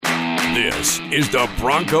This is the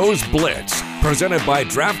Broncos Blitz, presented by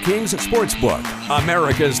DraftKings Sportsbook,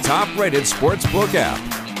 America's top-rated sportsbook app.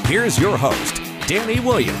 Here's your host, Danny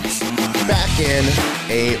Williams. Back in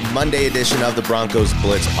a Monday edition of the Broncos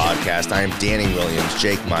Blitz podcast. I am Danny Williams.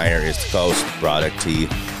 Jake Meyer is the host of the product. He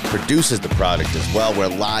produces the product as well. We're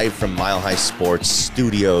live from Mile High Sports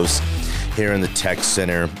Studios here in the Tech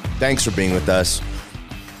Center. Thanks for being with us.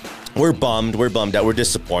 We're bummed. We're bummed out. We're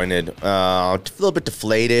disappointed. A little bit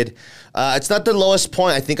deflated. It's not the lowest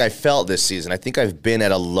point I think I felt this season. I think I've been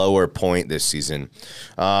at a lower point this season.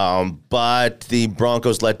 But the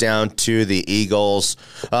Broncos let down to the Eagles.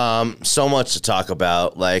 So much to talk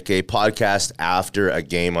about. Like a podcast after a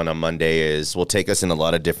game on a Monday will take us in a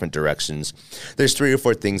lot of different directions. There's 3 or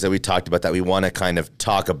 4 things that we talked about that we want to kind of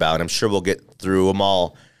talk about. I'm sure we'll get through them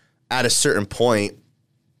all at a certain point.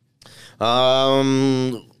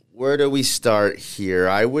 Where do we start here?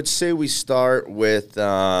 I would say we start with,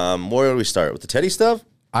 where do we start? With the Teddy stuff?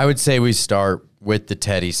 I would say we start with the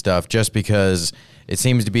Teddy stuff just because it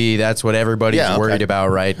seems to be that's what everybody's worried about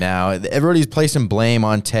right now. Everybody's placing blame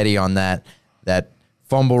on Teddy on that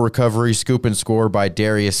fumble recovery, scoop and score by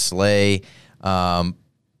Darius Slay.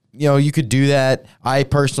 You could do that. I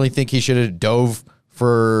personally think he should have dove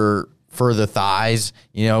for the thighs,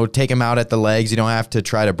 take him out at the legs. You don't have to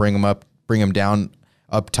try to bring him down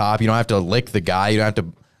up top. You don't have to lick the guy. You don't have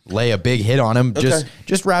to lay a big hit on him. Okay.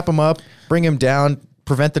 Just wrap him up, bring him down,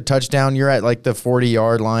 prevent the touchdown. You're at like the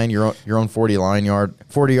 40-yard line, your own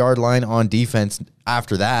 40-yard line on defense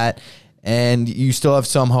after that, and you still have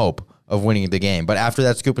some hope of winning the game. But after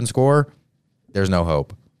that scoop and score, there's no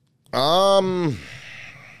hope.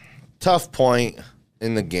 Tough point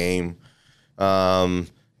in the game. The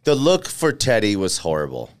look for Teddy was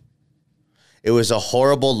horrible. It was a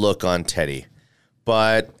horrible look on Teddy.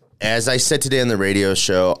 But as I said today on the radio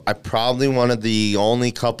show, I probably one of the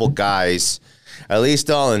only couple guys, at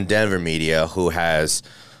least all in Denver media, who has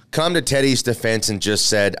come to Teddy's defense and just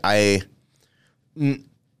said, I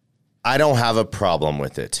don't have a problem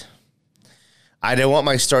with it. I don't want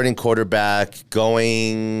my starting quarterback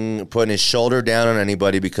putting his shoulder down on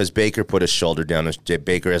anybody because Baker put his shoulder down.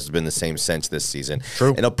 Baker has been the same since this season. True.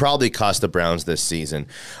 And it'll probably cost the Browns this season.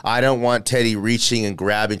 I don't want Teddy reaching and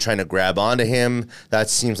trying to grab onto him. That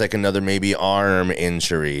seems like another maybe arm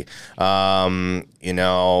injury. Teddy...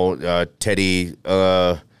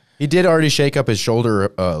 He did already shake up his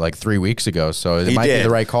shoulder like 3 weeks ago, so it might be the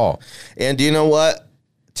right call. And do you know what?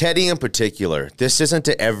 Teddy in particular, this isn't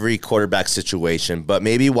to every quarterback situation, but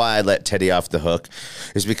maybe why I let Teddy off the hook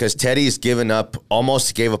is because Teddy's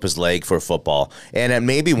almost gave up his leg for football. And at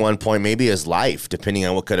maybe one point, maybe his life, depending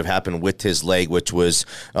on what could have happened with his leg, which was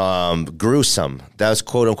gruesome. That was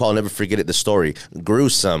quote unquote, I'll never forget it, the story.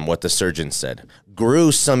 Gruesome, what the surgeon said.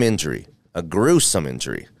 Gruesome injury. A gruesome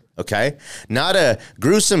injury. Okay?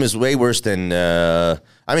 Gruesome is way worse than,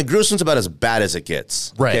 gruesome's about as bad as it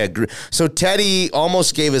gets. Right. Okay? So Teddy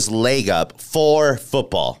almost gave his leg up for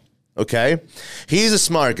football. Okay? He's a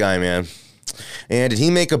smart guy, man. And did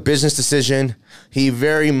he make a business decision? He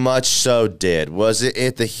very much so did. Was it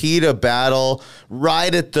at the heat of battle,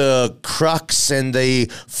 right at the crux and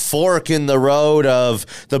the fork in the road of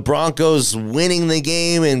the Broncos winning the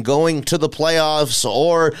game and going to the playoffs,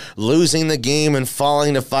 or losing the game and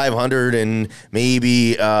falling to 500 and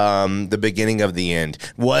maybe the beginning of the end?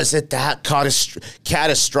 Was it that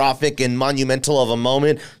catastrophic and monumental of a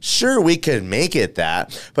moment? Sure, we could make it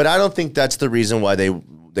that, but I don't think that's the reason why they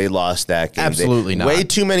lost that game. Absolutely not. Way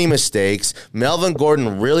too many mistakes. Melvin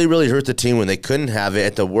Gordon really, really hurt the team when they couldn't have it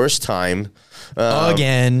at the worst time.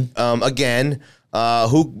 Again.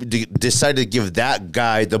 Who decided to give that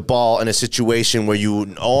guy the ball in a situation where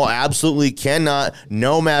you absolutely cannot,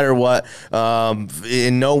 no matter what,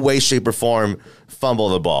 in no way, shape, or form, fumble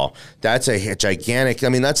the ball. That's a gigantic.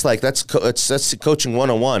 That's coaching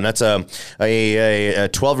 101. That's a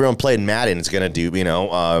 12-year-old playing Madden is going to do.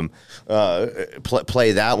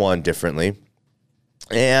 Play that one differently.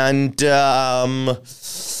 And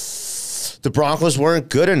the Broncos weren't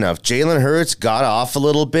good enough. Jalen Hurts got off a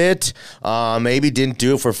little bit. Maybe didn't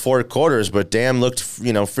do it for 4 quarters, but damn, looked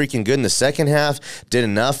freaking good in the second half. Did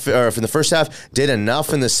enough, or from the first half, did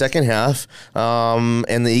enough in the second half.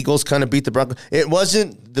 And the Eagles kind of beat the Broncos. It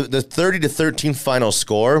wasn't the 30-13 final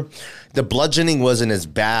score. The bludgeoning wasn't as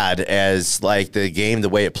bad as like the game, the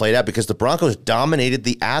way it played out, because the Broncos dominated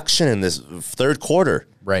the action in this third quarter.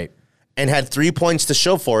 Right. And had 3 points to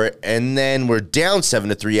show for it, and then we're down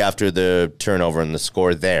 7-3 after the turnover and the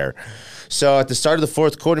score there. So at the start of the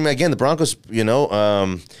fourth quarter, again, the Broncos,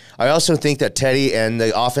 I also think that Teddy and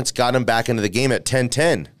the offense got him back into the game at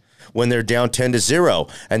 10-10. when they're down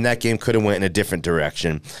 10-0, and that game could have went in a different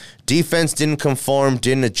direction. Defense didn't conform,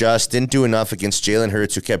 didn't adjust, didn't do enough against Jalen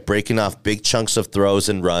Hurts, who kept breaking off big chunks of throws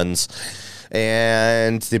and runs.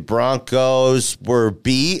 And the Broncos were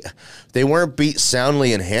beat. They weren't beat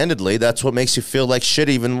soundly and handedly. That's what makes you feel like shit,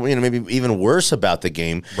 even, maybe even worse about the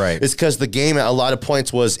game. Right. It's because the game at a lot of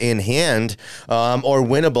points was in hand or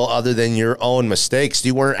winnable other than your own mistakes.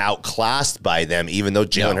 You weren't outclassed by them, even though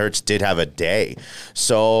Jalen Hurts did have a day.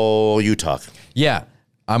 So you talk. Yeah,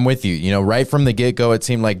 I'm with you. Right from the get-go, it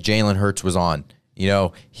seemed like Jalen Hurts was on.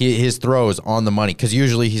 His throws on the money, because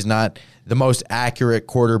usually he's not the most accurate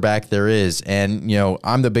quarterback there is. And,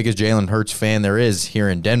 I'm the biggest Jalen Hurts fan there is here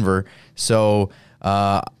in Denver. So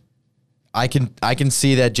I can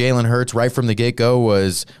see that Jalen Hurts right from the get-go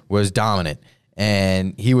was dominant,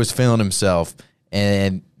 and he was feeling himself.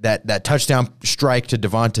 And that touchdown strike to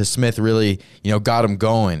Devonta Smith really, got him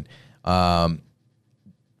going.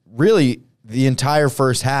 Really, the entire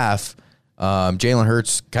first half, Jalen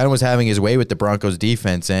Hurts kind of was having his way with the Broncos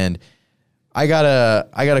defense, and I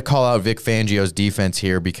gotta call out Vic Fangio's defense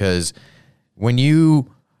here, because when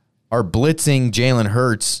you are blitzing Jalen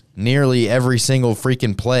Hurts nearly every single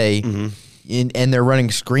freaking play, and they're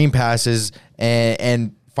running screen passes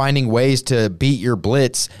and finding ways to beat your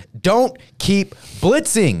blitz, don't keep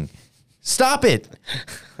blitzing. Stop it.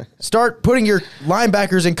 Start putting your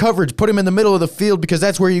linebackers in coverage. Put them in the middle of the field, because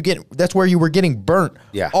that's where you were getting burnt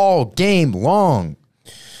all game long.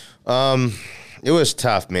 It was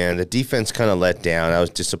tough, man. The defense kind of let down. I was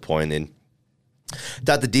disappointed.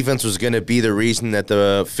 Thought the defense was going to be the reason that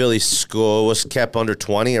the Philly score was kept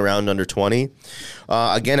around under 20.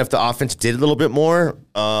 Again, if the offense did a little bit more,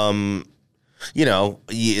 then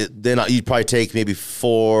you'd probably take maybe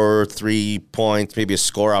 3 points, maybe a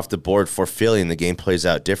score off the board for Philly, and the game plays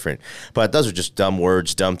out different. But those are just dumb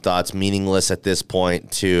words, dumb thoughts, meaningless at this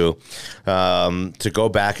point to go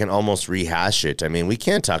back and almost rehash it. I mean, we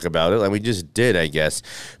can't talk about it like we just did, I guess.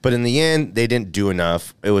 But in the end, they didn't do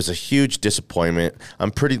enough. It was a huge disappointment.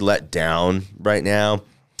 I'm pretty let down right now,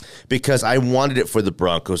 because I wanted it for the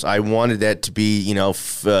Broncos. I wanted that to be,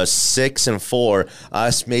 6-4.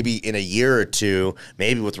 Us maybe in a year or two,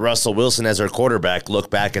 maybe with Russell Wilson as our quarterback, look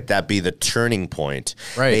back at that be the turning point.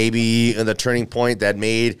 Right. Maybe the turning point that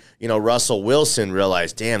made, Russell Wilson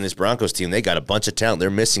realize, damn, this Broncos team, they got a bunch of talent. They're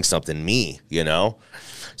missing something.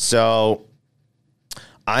 So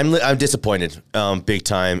I'm disappointed big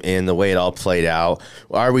time in the way it all played out.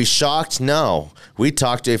 Are we shocked? No. We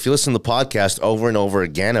talked, if you listen to the podcast over and over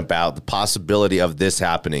again, about the possibility of this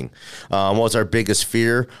happening. What was our biggest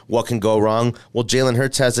fear? What can go wrong? Well, Jalen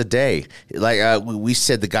Hurts has a day. Like we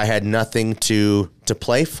said, the guy had nothing to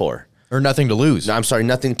play for. Or nothing to lose. No, I'm sorry,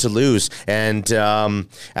 nothing to lose. And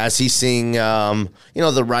as he's seeing,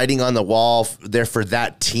 the writing on the wall there for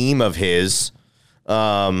that team of his,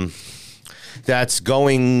 that's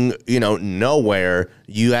going, nowhere.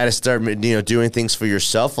 You had to start, doing things for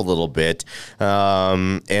yourself a little bit.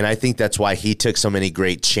 And I think that's why he took so many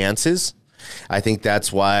great chances. I think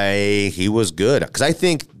that's why he was good. Because I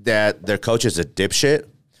think that their coach is a dipshit.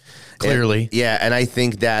 Clearly. And I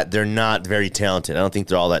think that they're not very talented. I don't think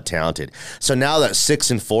they're all that talented. So now that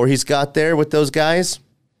 6-4 he's got there with those guys,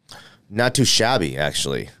 not too shabby,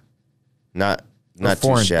 actually. Not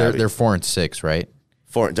too shabby. They're 4-6, right?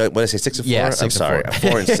 What did I say? 6-4? Yeah, I'm sorry.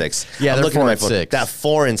 4-6. Yeah, I'm they're looking 4-6. That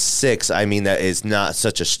 4-6. I mean, that is not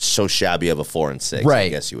so shabby of a 4-6. Right. I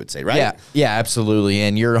guess you would say, right? Yeah, absolutely.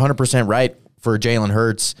 And you're 100% right for Jalen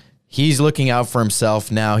Hurts. He's looking out for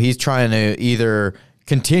himself now. He's trying to either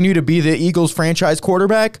continue to be the Eagles franchise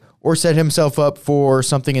quarterback or set himself up for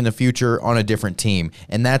something in the future on a different team.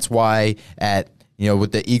 And that's why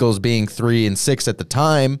with the Eagles being 3-6 at the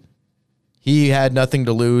time, he had nothing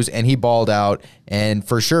to lose, and he balled out. And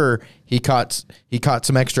for sure, he caught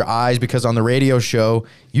some extra eyes, because on the radio show,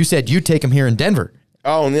 you said you'd take him here in Denver.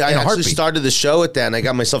 Oh, and I actually started the show at that, and I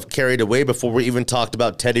got myself carried away before we even talked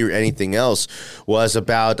about Teddy or anything else. Was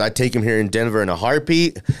about I'd take him here in Denver in a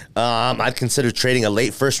heartbeat. I'd consider trading a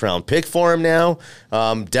late first-round pick for him now.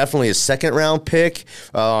 Definitely a second-round pick.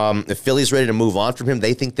 If Philly's ready to move on from him,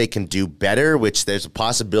 they think they can do better, which there's a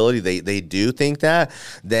possibility they do think that.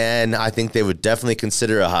 Then I think they would definitely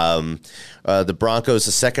consider the Broncos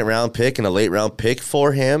a second-round pick and a late-round pick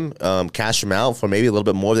for him. Cash him out for maybe a little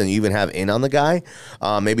bit more than you even have in on the guy.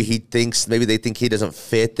 Maybe they think he doesn't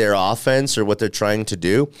fit their offense or what they're trying to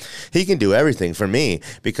do. He can do everything for me,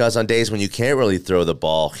 because on days when you can't really throw the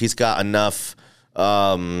ball, he's got enough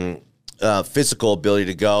physical ability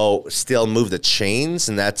to go still move the chains,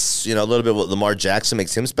 and that's a little bit what Lamar Jackson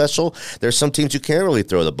makes him special. There's some teams you can't really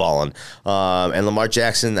throw the ball on, and Lamar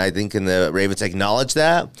Jackson, I think, and the Ravens acknowledge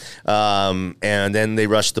that, and then they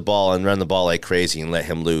rush the ball and run the ball like crazy and let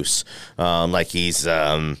him loose, like he's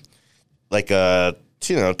like a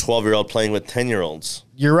 12-year-old playing with 10-year-olds.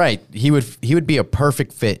 You're right. He would be a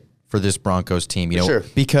perfect fit for this Broncos team, Sure.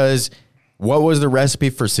 Because what was the recipe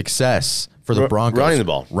for success for the Broncos?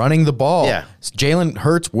 Running the ball. Yeah. Jalen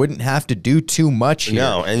Hurts wouldn't have to do too much here.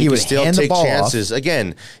 No, and he would still take chances.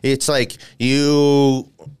 Again, it's like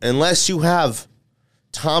unless you have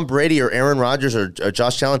Tom Brady or Aaron Rodgers or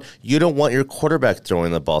Josh Allen, you don't want your quarterback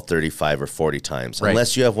throwing the ball 35 or 40 times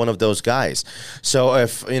unless you have one of those guys. So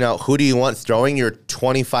if, who do you want throwing your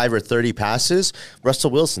 25 or 30 passes?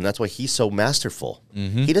 Russell Wilson. That's why he's so masterful.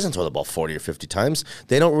 Mm-hmm. He doesn't throw the ball 40 or 50 times.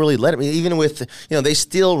 They don't really let him. Even with, they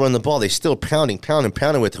still run the ball. They still pounding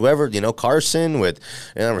with whoever, Carson, with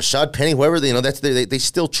Rashad Penny, whoever, they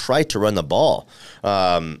still try to run the ball.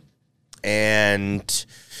 And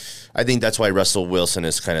I think that's why Russell Wilson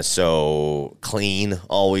is kind of so clean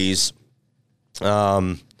always.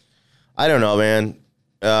 I don't know, man.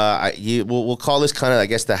 We'll call this kind of, I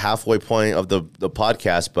guess, the halfway point of the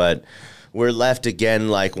podcast, but we're left again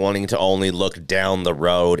like wanting to only look down the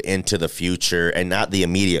road into the future and not the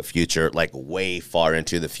immediate future, like way far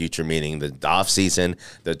into the future, meaning the offseason,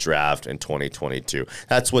 the draft, in 2022.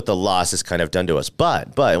 That's what the loss has kind of done to us.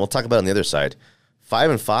 But we'll talk about it on the other side.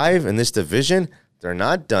 5-5 in this division. They're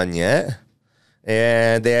not done yet,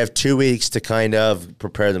 and they have 2 weeks to kind of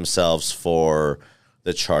prepare themselves for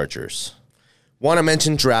the Chargers. Want to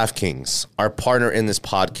mention DraftKings, our partner in this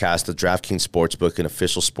podcast, the DraftKings Sportsbook, an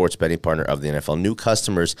official sports betting partner of the NFL. New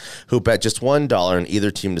customers who bet just $1 on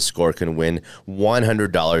either team to score can win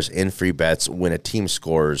 $100 in free bets. When a team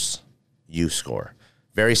scores, you score.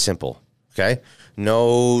 Very simple, okay?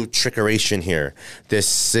 No trickeration here.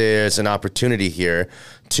 This is an opportunity here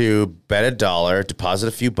to bet $1, deposit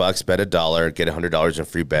a few bucks, bet $1, get $100 in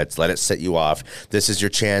free bets, let it set you off. This is your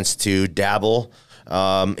chance to dabble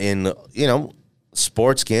in,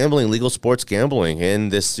 sports gambling, legal sports gambling in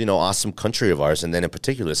this, awesome country of ours, and then in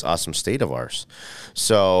particular this awesome state of ours.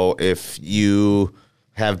 So if you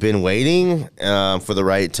have been waiting for the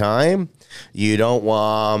right time, you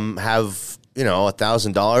don't have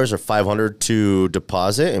 $1,000 or $500 to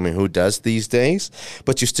deposit. I mean, who does these days?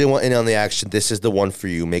 But you still want in on the action. This is the one for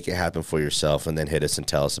you. Make it happen for yourself, and then hit us and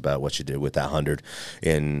tell us about what you did with that $100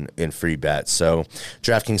 in free bets. So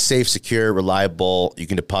DraftKings, safe, secure, reliable. You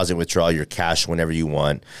can deposit and withdraw your cash whenever you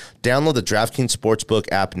want. Download the DraftKings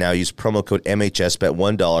Sportsbook app now. Use promo code MHS. Bet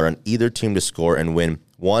 $1 on either team to score and win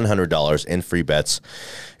 $100 in free bets.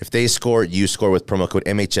 If they score, you score with promo code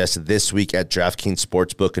MHS this week at DraftKings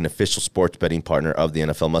Sportsbook, an official sports betting partner of the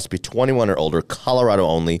NFL. Must be 21 or older, Colorado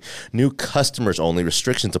only, new customers only,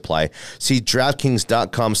 restrictions apply. See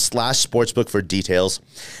DraftKings.com/sportsbook for details.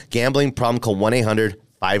 Gambling problem, call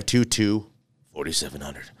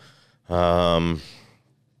 1-800-522-4700.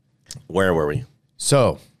 Where were we?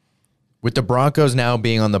 So, with the Broncos now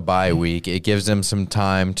being on the bye week, it gives them some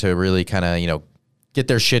time to really kind of, get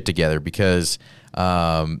their shit together because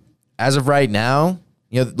as of right now,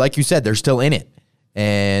 like you said, they're still in it.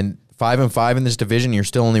 And 5-5 in this division, you're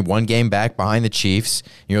still only one game back behind the Chiefs.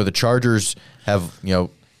 The Chargers have,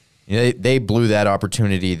 they blew that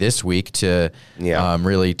opportunity this week to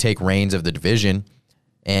really take reins of the division.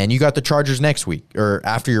 And you got the Chargers next week or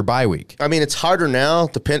after your bye week. I mean, it's harder now.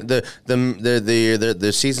 The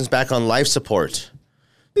season's back on life support.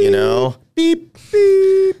 Beep, beep,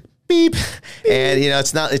 beep. Beep. And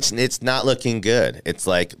it's not looking good. It's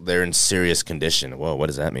like they're in serious condition. Whoa, what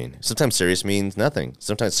does that mean? Sometimes serious means nothing.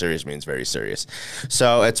 Sometimes serious means very serious.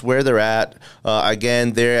 So it's where they're at.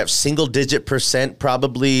 Again, they're at single-digit percent,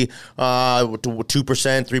 probably 2%,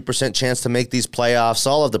 3% chance to make these playoffs.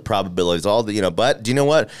 All of the probabilities, But do you know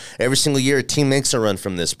what? Every single year, a team makes a run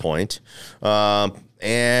from this point.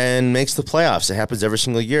 And makes the playoffs. It happens every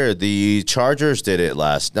single year. The Chargers did it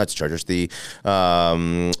the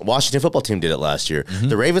Washington football team did it last year. Mm-hmm.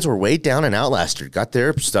 The Ravens were way down and out last year, got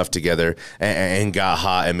their stuff together and got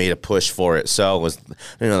hot and made a push for it. So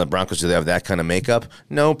the Broncos, do they have that kind of makeup?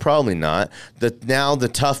 No, probably not. Now the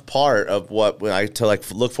tough part of what I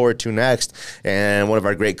look forward to next, and one of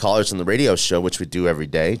our great callers on the radio show, which we do every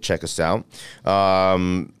day, check us out.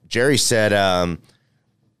 Jerry said,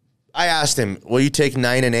 I asked him, will you take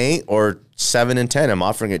 9-8 or 7-10? I'm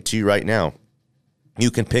offering it to you right now.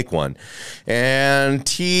 You can pick one. And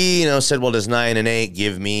he, said, well, does 9-8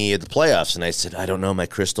 give me the playoffs? And I said, I don't know. My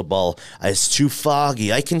crystal ball is too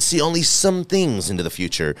foggy. I can see only some things into the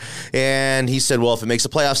future. And he said, well, if it makes the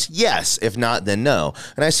playoffs, yes. If not, then no.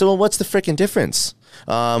 And I said, well, what's the freaking difference?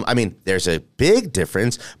 There's a big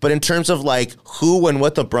difference, but in terms of like who and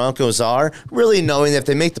what the Broncos are, really knowing that if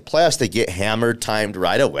they make the playoffs, they get hammered, timed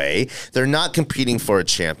right away. They're not competing for a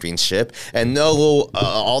championship. And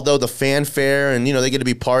although the fanfare and, they get to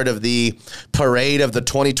be part of the parade of the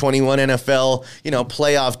 2021 NFL,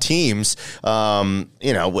 playoff teams,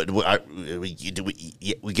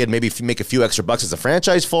 we get maybe make a few extra bucks as a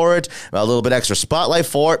franchise for it, a little bit extra spotlight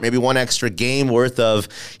for it, maybe one extra game worth of,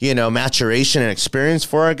 maturation and experience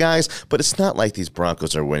for our guys, but it's not like these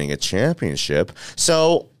Broncos are winning a championship.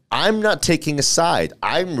 So I'm not taking a side.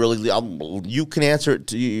 You can answer it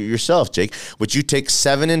to yourself, Jake. Would you take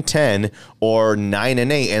 7-10 or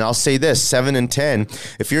 9-8? And I'll say this,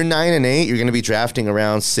 7-10. If you're 9-8, you're going to be drafting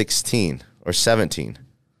around 16 or 17.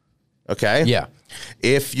 Okay? Yeah.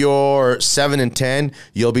 If you're 7-10,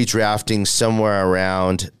 you'll be drafting somewhere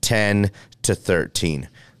around 10 to 13.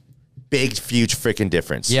 Big, huge freaking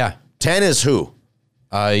difference. Yeah. 10 is who?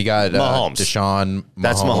 You got Mahomes. Deshaun.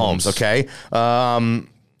 That's Mahomes, okay?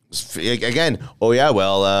 Again,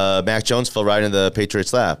 Mac Jones fell right into the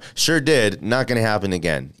Patriots' lap. Sure did. Not going to happen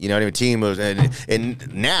again. You know what I mean? Team was,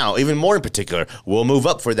 and now, even more in particular, we'll move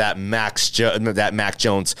up for that Mac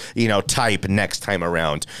Jones, type next time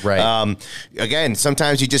around. Right. Again,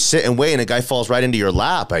 sometimes you just sit and wait, and a guy falls right into your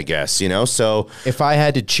lap, I guess, So if I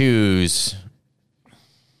had to choose,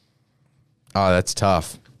 that's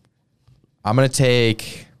tough. I'm going to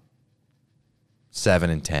take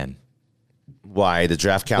 7-10. Why? The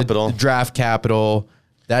draft capital? The draft capital.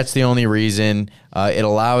 That's the only reason. It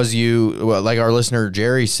allows you, like our listener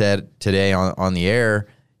Jerry said today on the air,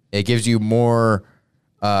 it gives you more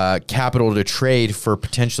capital to trade for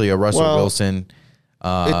potentially a Russell Wilson.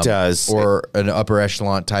 It does. Or an upper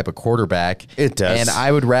echelon type of quarterback. It does. And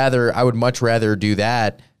I would much rather do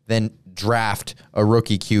that than draft a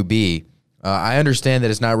rookie QB. I understand that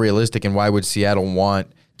it's not realistic, and why would Seattle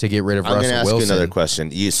want to get rid of Russell Wilson? I'm going to ask you another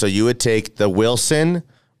question. So you would take the Wilson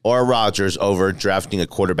or Rodgers over drafting a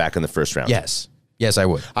quarterback in the first round? Yes. Yes, I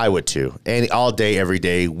would. I would too. And all day, every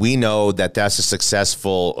day, we know that that's a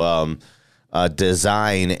successful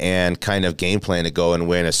design and kind of game plan to go and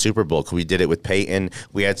win a Super Bowl. We did it with Peyton.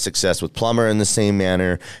 We had success with Plummer in the same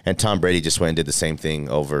manner, and Tom Brady just went and did the same thing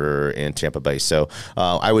over in Tampa Bay. So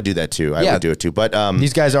I would do that too. I would do it too. But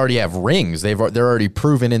these guys already have rings. They're already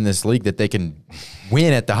proven in this league that they can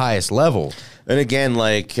win at the highest level. And again,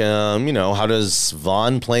 how does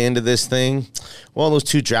Vaughn play into this thing? Well, those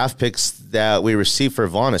two draft picks that we received for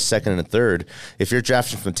Vaughn, a second and a third. If you're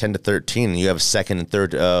drafting from 10 to 13 and you have a second and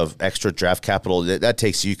third of extra draft capital, that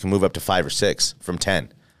takes you can move up to 5 or 6 from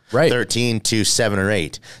 10. Right. 13 to 7 or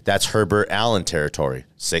 8. That's Herbert Allen territory.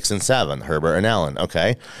 6 and 7, Herbert and Allen.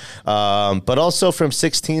 Okay. But also from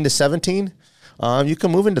 16 to 17, you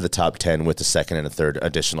can move into the top 10 with the second and a third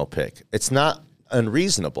additional pick. It's not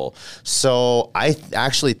unreasonable. So I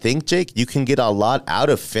actually think, Jake, you can get a lot out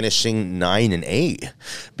of finishing 9-8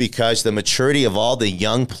 because the maturity of all the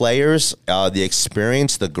young players, the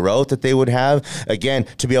experience, the growth that they would have, again,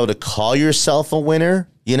 to be able to call yourself a winner,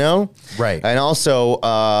 Right. And also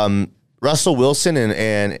Russell Wilson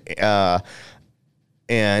and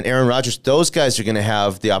Aaron Rodgers, those guys are going to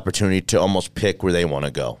have the opportunity to almost pick where they want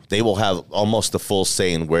to go. They will have almost the full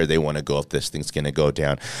say in where they want to go if this thing's going to go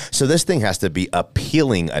down. So this thing has to be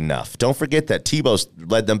appealing enough. Don't forget that Tebow's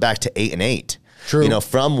led them back to 8-8. True.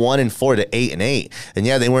 From 1-4 to 8-8. And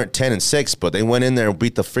yeah, they weren't 10-6, but they went in there and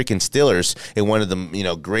beat the freaking Steelers in one of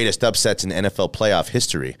the greatest upsets in NFL playoff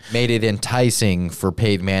history. Made it enticing for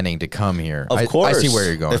Peyton Manning to come here. Of course. I see where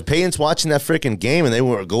you're going. If Peyton's watching that freaking game and they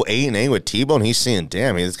go 8-8 with Tebow and he's saying,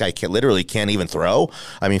 damn, this guy literally can't even throw.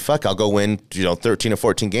 I'll go win 13 or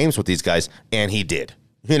 14 games with these guys. And he did.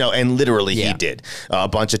 And literally he did a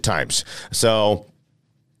bunch of times. So,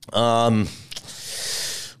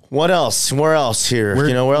 what else? Where else here?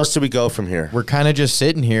 Where else do we go from here? We're kind of just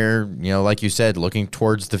sitting here, like you said, looking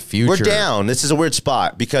towards the future. We're down. This is a weird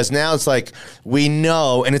spot because now it's like we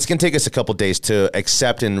know, and it's going to take us a couple days to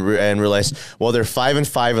accept and realize, well, they're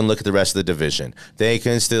 5-5 and look at the rest of the division. They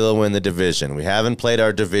can still win the division. We haven't played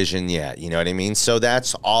our division yet. You know what I mean? So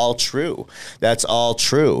that's all true. That's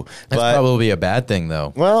probably a bad thing,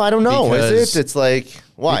 though. Well, I don't know. Is it? It's like,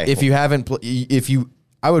 why? If you haven't,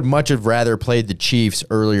 I would much have rather played the Chiefs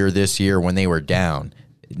earlier this year when they were down.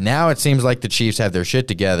 Now it seems like the Chiefs have their shit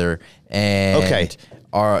together and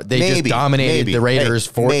just dominated the Raiders.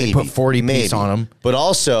 They put 40 piece on them. But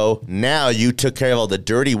also, now you took care of all the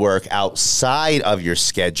dirty work outside of your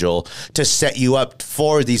schedule to set you up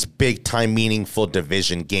for these big-time, meaningful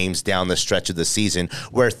division games down the stretch of the season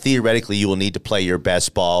where theoretically you will need to play your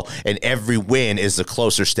best ball, and every win is a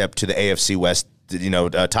closer step to the AFC West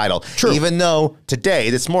title. True. Even though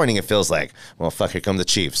this morning, it feels like, well, fuck, here come the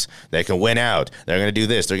Chiefs. They can win out. They're going to do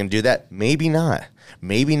this. They're going to do that. Maybe not.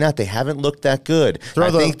 Maybe not. They haven't looked that good.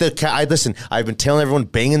 Listen, I've been telling everyone,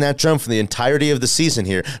 banging that drum for the entirety of the season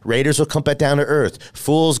here. Raiders will come back down to earth.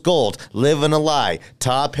 Fool's gold. Living a lie.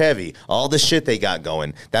 Top heavy. All the shit they got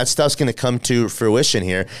going. That stuff's going to come to fruition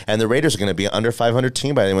here. And the Raiders are going to be an under 500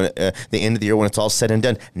 team by the end of the year when it's all said and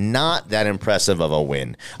done. Not that impressive of a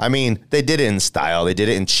win. I mean, they did it in style. They did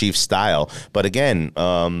it in Chiefs style. But again,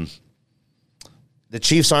 the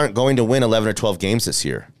Chiefs aren't going to win 11 or 12 games this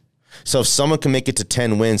year. So if someone can make it to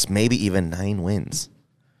 10 wins, maybe even 9 wins,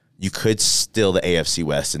 you could steal the AFC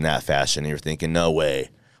West in that fashion. And you're thinking, no way.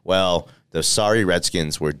 Well, the sorry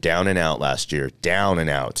Redskins were down and out last year, down and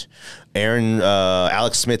out.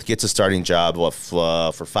 Alex Smith gets a starting job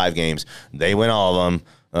for 5 games. They win all of them.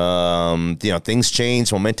 Things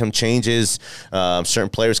change, momentum changes, certain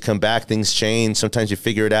players come back, things change, sometimes you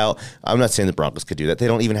figure it out. I'm not saying the Broncos could do that. They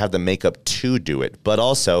don't even have the makeup to do it, but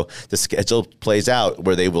also the schedule plays out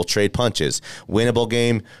where they will trade punches. Winnable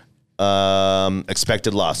game,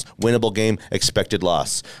 expected loss. Winnable game, expected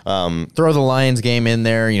loss. Throw the Lions game in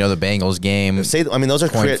there, the Bengals game.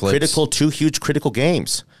 Those are two huge critical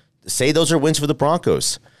games. Say those are wins for the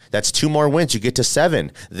Broncos. That's 2 more wins. You get to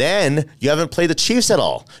 7. Then you haven't played the Chiefs at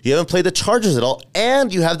all. You haven't played the Chargers at all.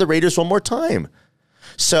 And you have the Raiders one more time.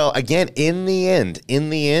 So, again, in the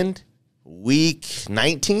end, week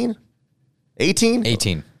 19? 18?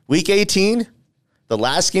 18. Week 18, the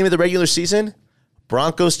last game of the regular season,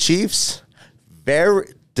 Broncos-Chiefs,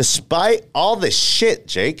 despite all this shit,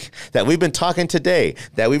 Jake, that we've been talking today,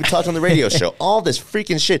 that we've been talking on the radio show, all this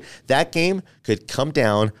freaking shit, that game could come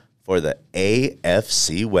down for the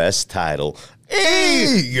AFC West title.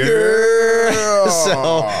 Yeah.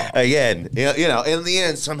 So, again, in the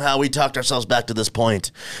end, somehow we talked ourselves back to this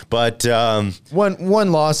point. But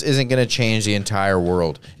one loss isn't going to change the entire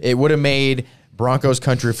world. It would have made Broncos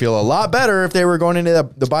country feel a lot better if they were going into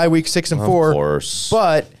the bye week 6-4. Of course.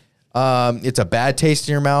 But it's a bad taste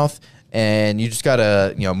in your mouth, and you just got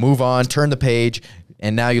to move on, turn the page.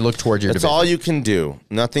 And now you look towards your division. That's all you can do.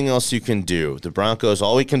 Nothing else you can do. The Broncos,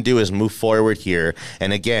 all we can do is move forward here.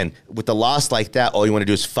 And again, with a loss like that, all you want to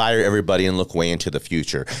do is fire everybody and look way into the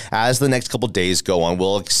future. As the next couple days go on,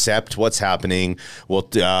 we'll accept what's happening.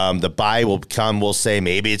 The bye will come. We'll say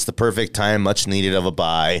maybe it's the perfect time, much needed of a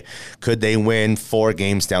bye. Could they win 4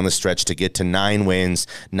 games down the stretch to get to 9 wins?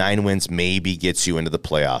 9 wins maybe gets you into the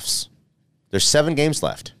playoffs. There's 7 games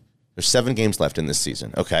left. There's 7 games left in this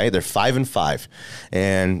season, okay? They're 5-5,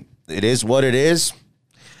 and it is what it is.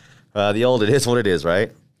 The old it is what it is,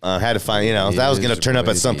 right? Had to find, that was going to turn up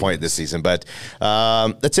at some point this season. But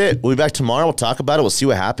that's it. We'll be back tomorrow. We'll talk about it. We'll see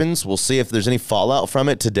what happens. We'll see if there's any fallout from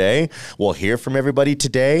it today. We'll hear from everybody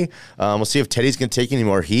today. We'll see if Teddy's going to take any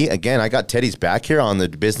more heat. Again, I got Teddy's back here on the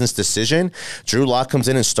business decision. Drew Lock comes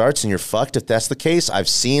in and starts, and you're fucked if that's the case. I've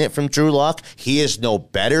seen it from Drew Lock. He is no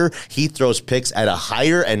better. He throws picks at a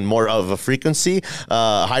higher and more of a frequency,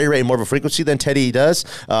 higher rate and more of a frequency than Teddy does.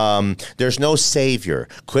 There's no savior.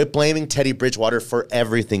 Quit blaming Teddy Bridgewater for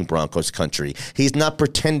everything. Broncos country. He's not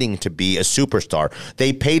pretending to be a superstar.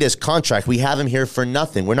 They paid his contract. We have him here for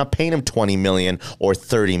nothing. We're not paying him $20 million or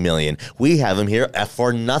 $30 million. We have him here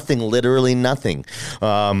for nothing, literally nothing.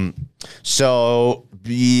 So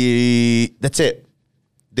that's it.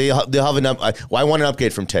 They'll have an I want an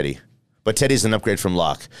upgrade from Teddy, but Teddy's an upgrade from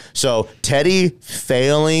Locke. So Teddy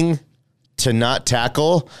failing to not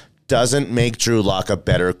tackle doesn't make Drew Lock a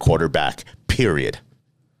better quarterback, period.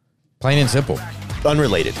 Plain and simple.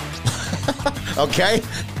 Unrelated. Okay?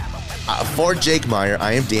 For Jake Meyer,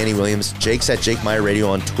 I am Danny Williams. Jake's at Jake Meyer Radio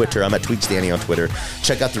on Twitter. I'm at TweetsDanny on Twitter.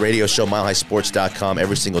 Check out the radio show, milehighsports.com.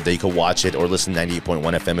 Every single day you can watch it or listen to 98.1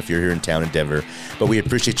 FM if you're here in town in Denver. But we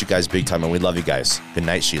appreciate you guys big time, and we love you guys. Good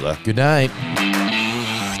night, Sheila. Good night.